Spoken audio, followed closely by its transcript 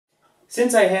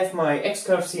Since I have my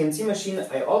X-Curve CNC machine,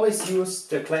 I always use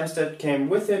the clamps that came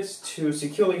with it to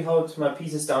securely hold my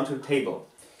pieces down to the table.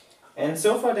 And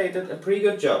so far they did a pretty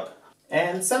good job.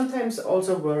 And sometimes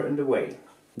also were in the way.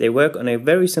 They work on a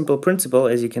very simple principle,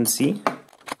 as you can see.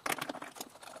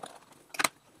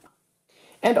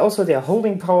 And also their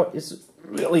holding power is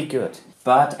really good.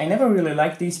 But I never really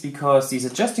liked these because these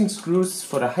adjusting screws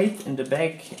for the height in the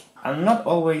back are not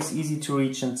always easy to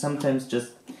reach and sometimes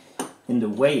just in the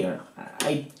way.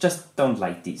 I just don't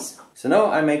like these. So now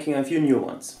I'm making a few new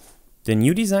ones. The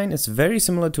new design is very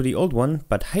similar to the old one,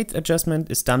 but height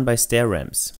adjustment is done by stair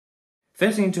ramps.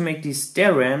 First I need to make these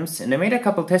stair ramps, and I made a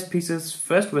couple test pieces,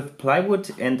 first with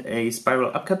plywood and a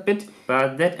spiral upcut bit,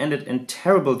 but that ended in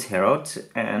terrible tear out,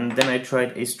 and then I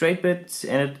tried a straight bit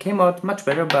and it came out much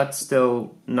better, but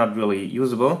still not really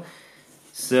usable.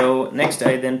 So next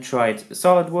I then tried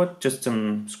solid wood, just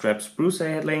some scrap spruce I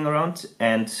had laying around,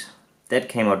 and that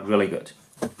came out really good.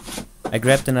 I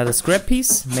grabbed another scrap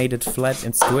piece, made it flat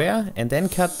and square, and then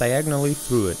cut diagonally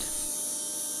through it.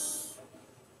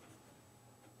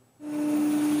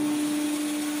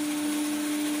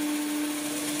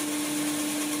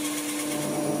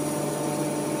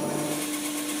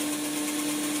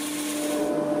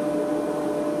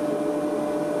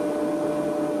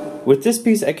 With this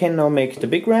piece I can now make the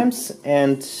big ramps,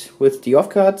 and with the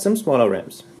offcut some smaller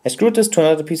ramps. I screwed this to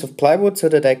another piece of plywood so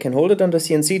that I can hold it on the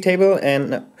CNC table,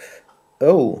 and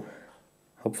oh,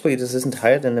 hopefully this isn't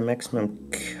higher than the maximum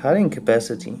cutting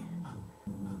capacity.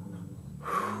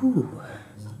 Whew.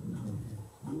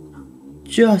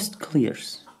 Just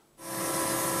clears.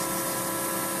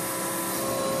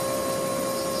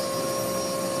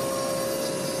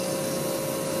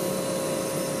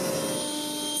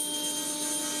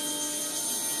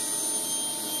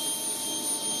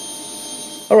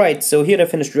 Alright, so here are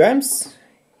the finished ramps.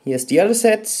 Here's the other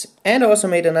set, and I also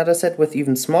made another set with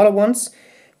even smaller ones,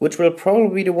 which will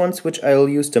probably be the ones which I'll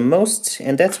use the most,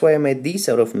 and that's why I made these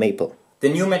out of maple. The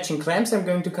new matching clamps I'm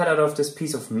going to cut out of this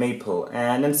piece of maple,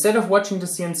 and instead of watching the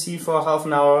CNC for half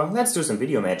an hour, let's do some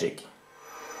video magic.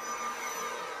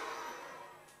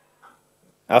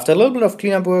 After a little bit of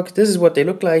cleanup work, this is what they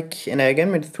look like, and I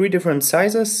again made 3 different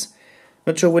sizes.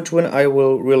 Not sure which one I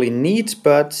will really need,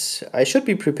 but I should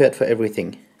be prepared for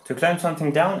everything. To clamp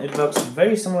something down, it works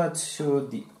very similar to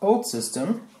the old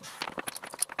system.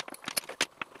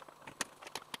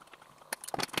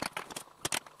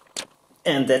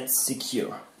 And that's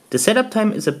secure. The setup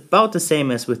time is about the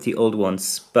same as with the old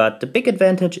ones, but the big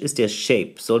advantage is their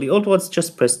shape. So the old ones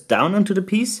just press down onto the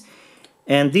piece,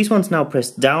 and these ones now press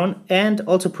down and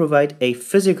also provide a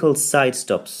physical side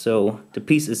stop, so the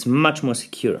piece is much more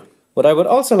secure. What I would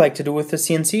also like to do with the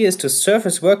CNC is to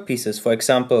surface workpieces, for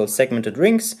example segmented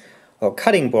rings or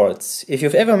cutting boards. If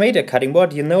you've ever made a cutting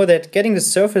board, you know that getting the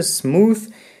surface smooth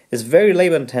is very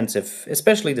labor intensive,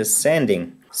 especially the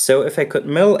sanding. So if I could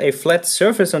mill a flat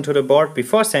surface onto the board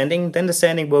before sanding, then the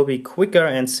sanding will be quicker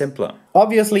and simpler.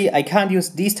 Obviously I can't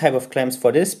use these type of clamps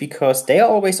for this because they are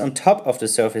always on top of the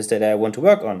surface that I want to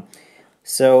work on.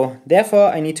 So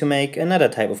therefore I need to make another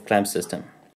type of clamp system.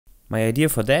 My idea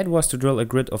for that was to drill a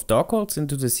grid of dog holes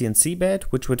into the CNC bed,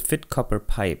 which would fit copper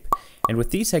pipe. And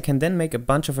with these I can then make a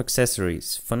bunch of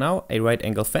accessories. For now, a right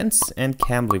angle fence and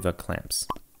cantilever clamps.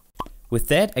 With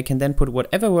that I can then put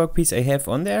whatever workpiece I have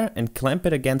on there and clamp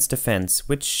it against the fence,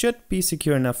 which should be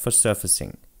secure enough for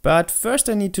surfacing. But first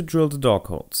I need to drill the dog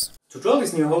holes. To drill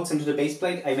these new holes into the base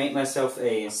plate, I made myself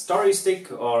a story stick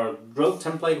or drill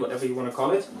template, whatever you want to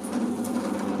call it.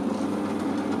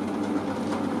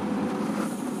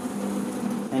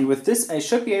 And with this I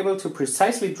should be able to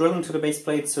precisely drill into the base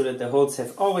plate so that the holes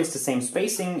have always the same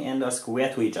spacing and are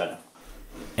square to each other.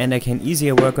 And I can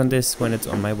easier work on this when it's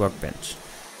on my workbench.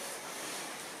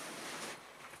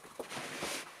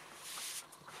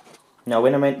 Now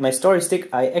when I made my story stick,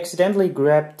 I accidentally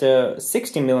grabbed the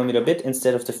 60mm bit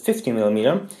instead of the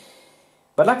 50mm.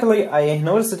 But luckily I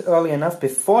noticed it early enough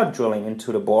before drilling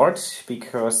into the board,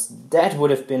 because that would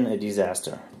have been a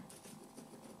disaster.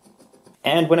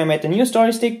 And when I made the new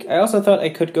story stick, I also thought I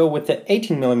could go with the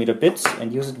 18mm bit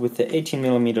and use it with the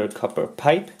 18mm copper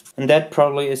pipe. And that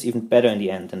probably is even better in the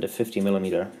end than the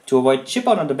 50mm. To avoid chip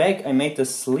out on the back, I made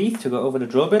this sleeve to go over the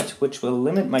drill bit, which will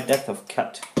limit my depth of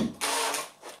cut.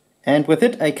 And with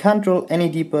it I can't drill any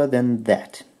deeper than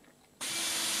that.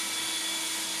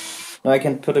 Now I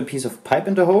can put a piece of pipe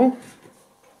in the hole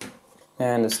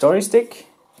and a story stick.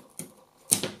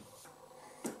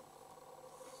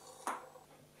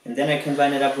 And then I can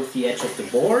line it up with the edge of the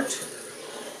board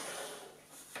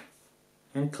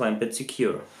and clamp it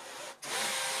secure.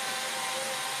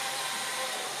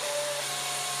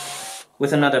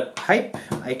 With another pipe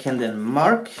I can then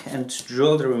mark and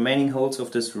drill the remaining holes of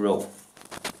this row.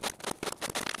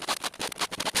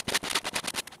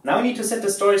 Now I need to set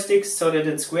the story stick so that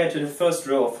it's square to the first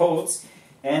row of holes,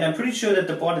 and I'm pretty sure that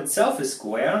the board itself is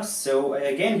square, so I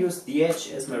again use the edge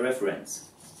as my reference.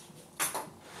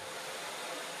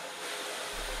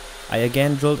 I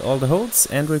again drilled all the holes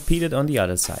and repeated on the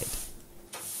other side.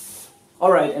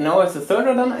 Alright, and now with the third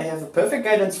row done, I have a perfect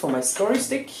guidance for my story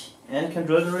stick and can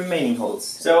drill the remaining holes.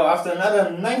 So after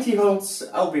another 90 holes,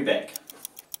 I'll be back.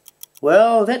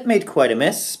 Well, that made quite a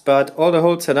mess, but all the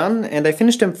holes are done and I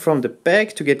finished them from the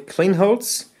back to get clean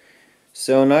holes.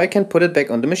 So now I can put it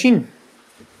back on the machine.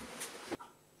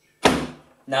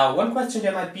 Now one question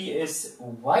there might be is,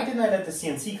 why didn't I let the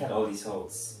CNC cut all these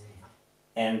holes?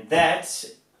 And that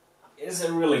is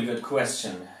a really good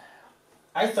question.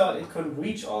 I thought it couldn't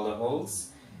reach all the holes,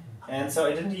 and so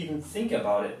I didn't even think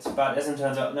about it. But as it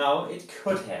turns out now, it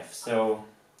could have, so...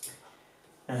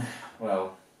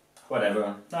 well...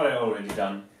 whatever, now they're already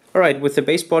done. Alright, with the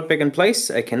baseboard back in place,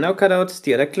 I can now cut out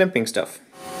the other clamping stuff.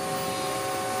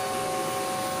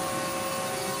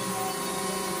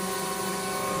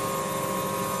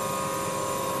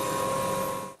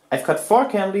 I've cut 4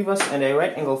 cam levers and a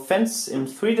right angle fence in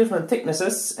 3 different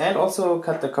thicknesses, and also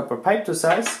cut the copper pipe to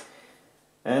size.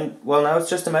 And well, now it's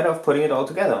just a matter of putting it all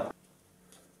together.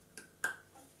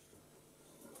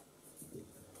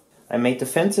 I made the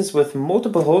fences with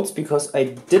multiple holes because I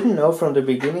didn't know from the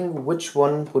beginning which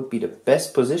one would be the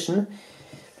best position.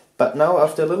 But now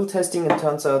after a little testing it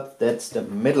turns out that the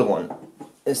middle one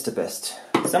is the best.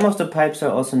 Some of the pipes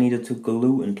are also needed to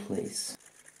glue in place.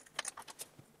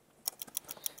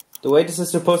 The way this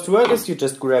is supposed to work is you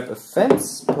just grab a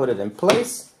fence, put it in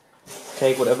place,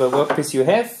 take whatever workpiece you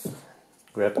have,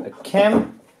 grab a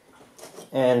cam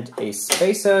and a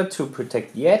spacer to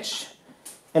protect the edge,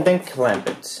 and then clamp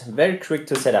it. Very quick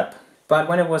to set up. But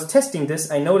when I was testing this,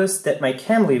 I noticed that my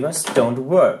cam levers don't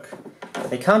work.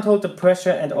 They can't hold the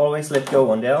pressure and always let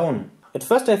go on their own. At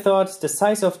first I thought the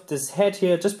size of this head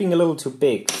here just being a little too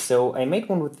big, so I made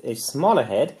one with a smaller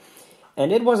head,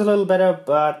 and it was a little better,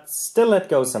 but still let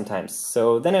go sometimes.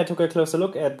 So then I took a closer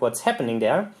look at what's happening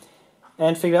there,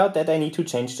 and figured out that I need to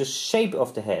change the shape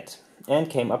of the head, and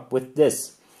came up with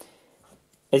this.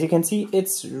 As you can see,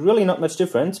 it's really not much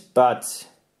different, but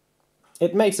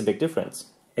it makes a big difference.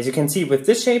 As you can see, with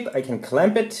this shape I can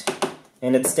clamp it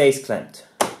and it stays clamped.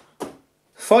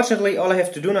 Fortunately, all I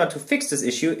have to do now to fix this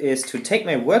issue is to take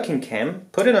my working cam,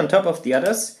 put it on top of the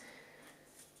others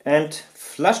and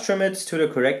flush trim it to the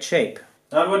correct shape.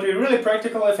 Now it would be really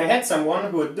practical if I had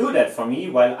someone who would do that for me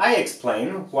while I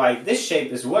explain why this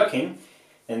shape is working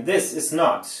and this is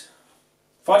not.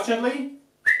 Fortunately,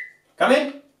 come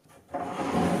in!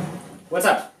 What's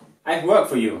up? I have work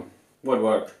for you. What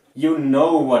work? You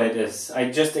know what it is.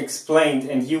 I just explained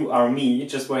and you are me,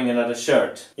 just wearing another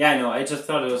shirt. Yeah, I know, I just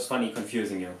thought it was funny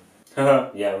confusing you.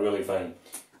 Yeah, really funny.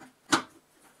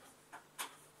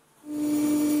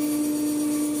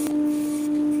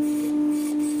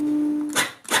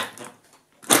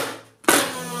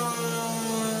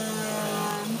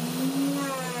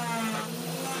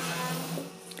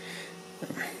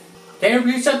 Can you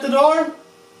please shut the door?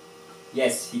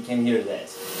 Yes, he can hear that.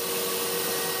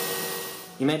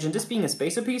 Imagine this being a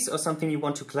spacer piece or something you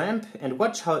want to clamp, and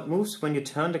watch how it moves when you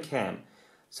turn the cam.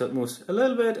 So it moves a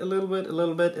little bit, a little bit, a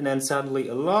little bit, and then suddenly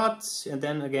a lot, and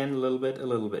then again a little bit, a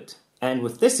little bit. And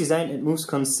with this design it moves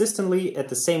consistently at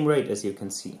the same rate, as you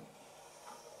can see.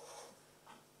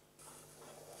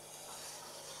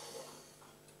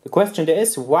 The question there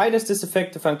is, why does this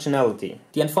affect the functionality?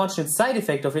 The unfortunate side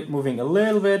effect of it moving a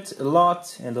little bit, a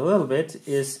lot, and a little bit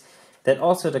is that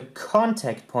also the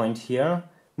contact point here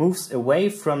moves away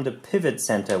from the pivot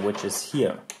center, which is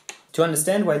here. To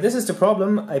understand why this is the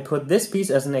problem, I put this piece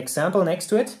as an example next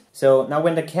to it. So now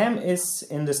when the cam is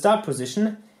in the start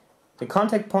position, the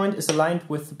contact point is aligned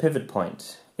with the pivot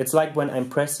point. It's like when I'm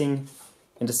pressing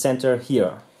in the center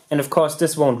here. And of course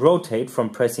this won't rotate from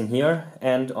pressing here,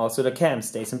 and also the cam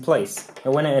stays in place.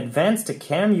 And when I advance the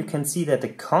cam, you can see that the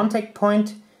contact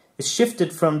point is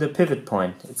shifted from the pivot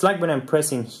point. It's like when I'm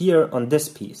pressing here on this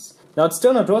piece. Now it's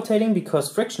still not rotating because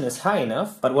friction is high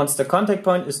enough, but once the contact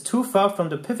point is too far from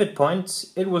the pivot point,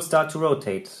 it will start to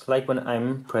rotate, like when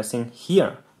I'm pressing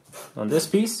here on this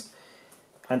piece,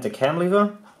 and the cam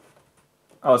lever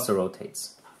also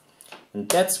rotates. And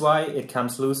that's why it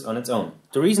comes loose on its own.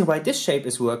 The reason why this shape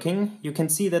is working, you can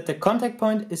see that the contact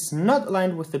point is not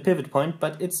aligned with the pivot point,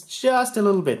 but it's just a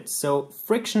little bit, so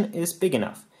friction is big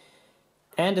enough.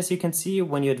 And as you can see,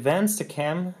 when you advance the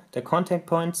cam, the contact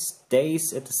point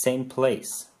stays at the same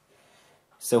place.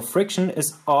 So friction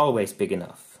is always big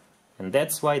enough. and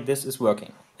that's why this is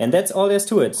working. And that's all there's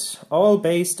to it, all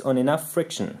based on enough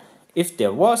friction. If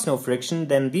there was no friction,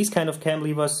 then these kind of cam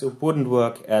levers wouldn't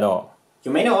work at all.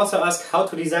 You may now also ask how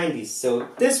to design these. So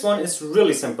this one is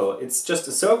really simple. It's just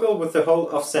a circle with the hole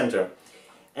off center.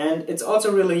 And it's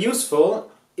also really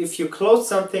useful if you close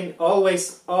something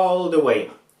always all the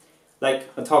way. Like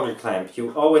a toggle clamp.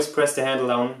 You always press the handle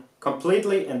down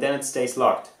completely and then it stays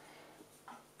locked.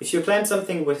 If you clamp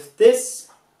something with this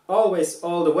always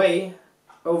all the way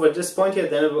over this point here,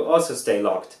 then it will also stay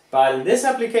locked. But in this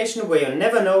application, where you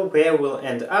never know where it will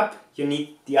end up, you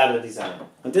need the other design.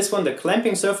 On this one, the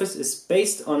clamping surface is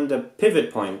based on the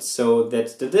pivot point, so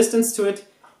that the distance to it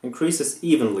increases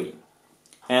evenly.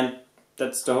 And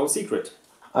that's the whole secret.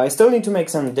 I still need to make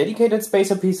some dedicated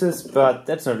spacer pieces, but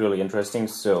that's not really interesting,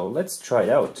 so let's try it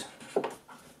out.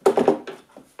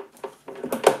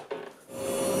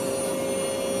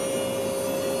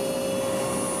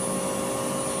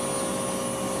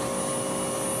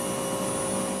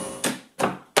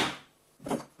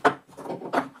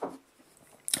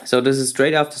 So this is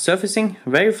straight after surfacing,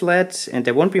 very flat, and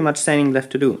there won't be much sanding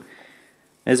left to do.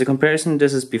 As a comparison,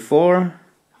 this is before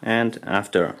and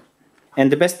after.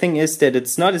 And the best thing is that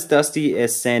it's not as dusty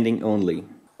as sanding only.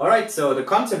 Alright, so the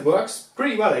concept works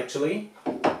pretty well actually.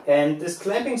 And this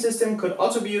clamping system could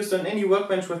also be used on any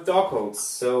workbench with dog holes.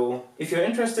 So if you're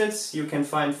interested, you can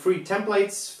find free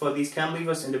templates for these cam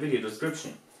levers in the video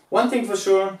description. One thing for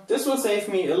sure, this will save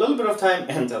me a little bit of time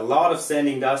and a lot of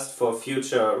sanding dust for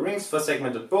future rings for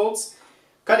segmented bolts,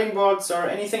 cutting boards or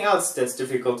anything else that's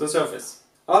difficult to surface.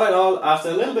 All in all, after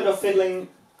a little bit of fiddling,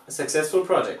 a successful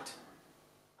project.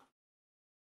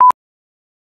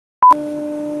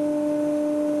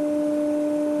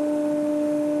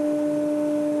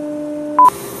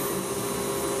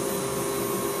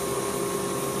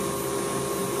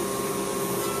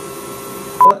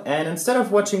 And instead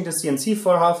of watching the CNC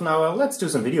for half an hour, let's do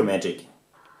some video magic.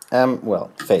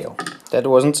 Well, fail. That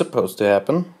wasn't supposed to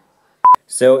happen.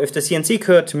 So if the CNC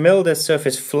could mill the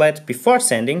surface flat before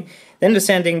sanding, then the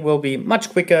sanding will be much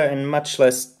quicker and much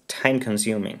less time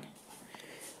consuming.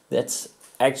 That's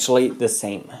actually the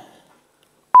same.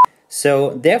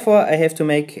 So therefore I have to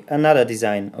make another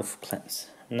design of clamps.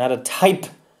 Another type.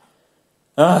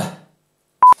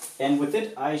 And with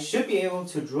it I should be able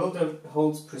to drill the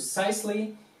holes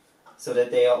precisely so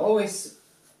that they have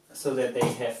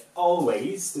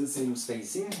always the same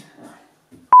spacing.